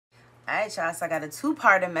All right, y'all, so I got a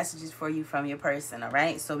two-parter messages for you from your person, all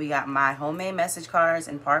right? So we got my homemade message cards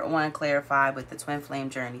in part 1, clarified with the Twin Flame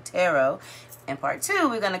Journey Tarot. In part 2,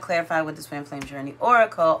 we're going to clarify with the Twin Flame Journey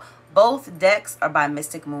Oracle. Both decks are by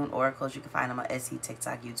Mystic Moon Oracles. You can find them on Etsy,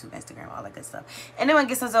 TikTok, YouTube, Instagram, all that good stuff. And then we're going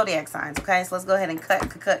to get some zodiac signs, okay? So let's go ahead and cut.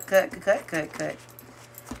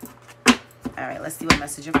 All right, let's see what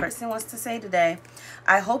message your person wants to say today.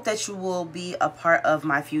 I hope that you will be a part of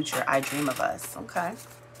my future. I dream of us, okay?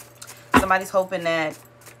 Somebody's hoping that,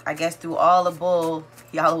 I guess, through all the bull,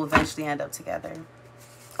 y'all will eventually end up together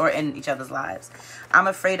or in each other's lives. I'm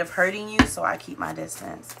afraid of hurting you, so I keep my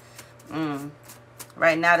distance.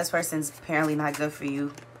 Right now, this person's apparently not good for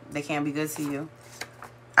you. They can't be good to you.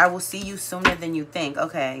 I will see you sooner than you think.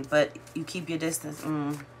 Okay, but you keep your distance.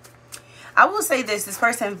 I will say this. This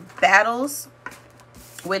person battles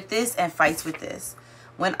with this and fights with this.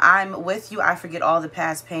 When I'm with you, I forget all the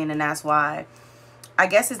past pain, and that's why I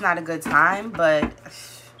guess it's not a good time, but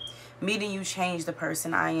meeting you changed the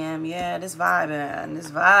person I am. Yeah, this vibe,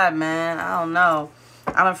 man. I don't know.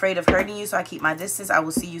 I'm afraid of hurting you, so I keep my distance. I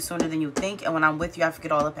will see you sooner than you think, and when I'm with you, I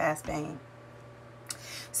forget all the past pain.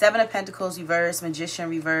 7 of Pentacles reverse, Magician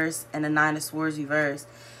reverse, and the 9 of Swords reverse.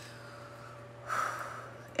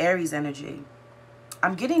 Aries energy.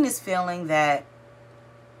 I'm getting this feeling that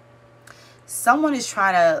someone is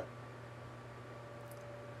trying to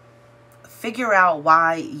figure out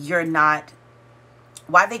why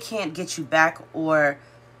they can't get you back, or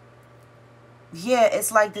yeah,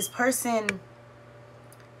 it's like this person,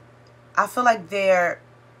 I feel like they're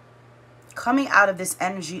coming out of this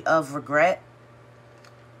energy of regret,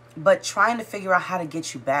 but trying to figure out how to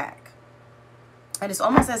get you back. And it's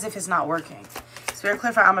almost as if it's not working. Spirit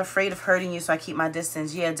clarify, I'm afraid of hurting you, so I keep my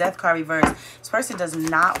distance. Yeah, Death card reverse. This person does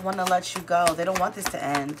not want to let you go. They don't want this to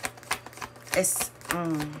end. It's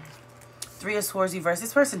 3 of Swords reverse.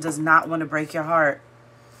 This person does not want to break your heart.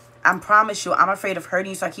 I promise you, I'm afraid of hurting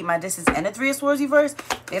you, so I keep my distance. And the 3 of Swords reverse,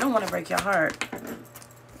 they don't want to break your heart.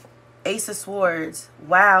 Ace of Swords.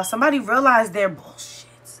 Wow, somebody realized their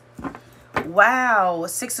bullshit. Wow,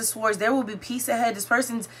 6 of Swords. There will be peace ahead. This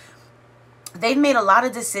person's, they've made a lot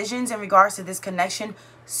of decisions in regards to this connection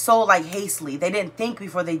so like hastily. They didn't think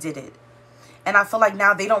before they did it. And I feel like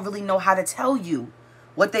now they don't really know how to tell you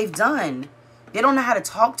what they've done. They don't know how to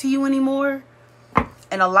talk to you anymore.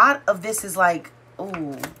 And a lot of this is like,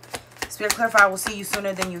 oh, Spirit clarify, I will see you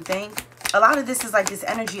sooner than you think. A lot of this is like this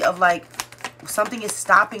energy of like something is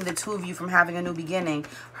stopping the two of you from having a new beginning.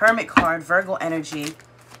 Hermit card, Virgo energy.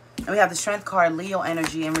 And we have the Strength card, Leo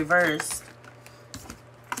energy in reverse.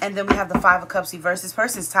 And then we have the 5 of Cups reverse. This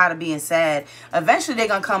person's tired of being sad. Eventually they're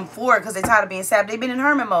going to come forward because they're tired of being sad. They've been in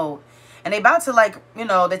hermit mode. And they about to, like, you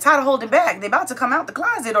know, they're tired of holding back. They about to come out the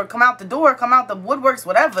closet or come out the door, come out the woodworks,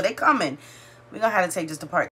 whatever. They coming. We're going to have to take this to part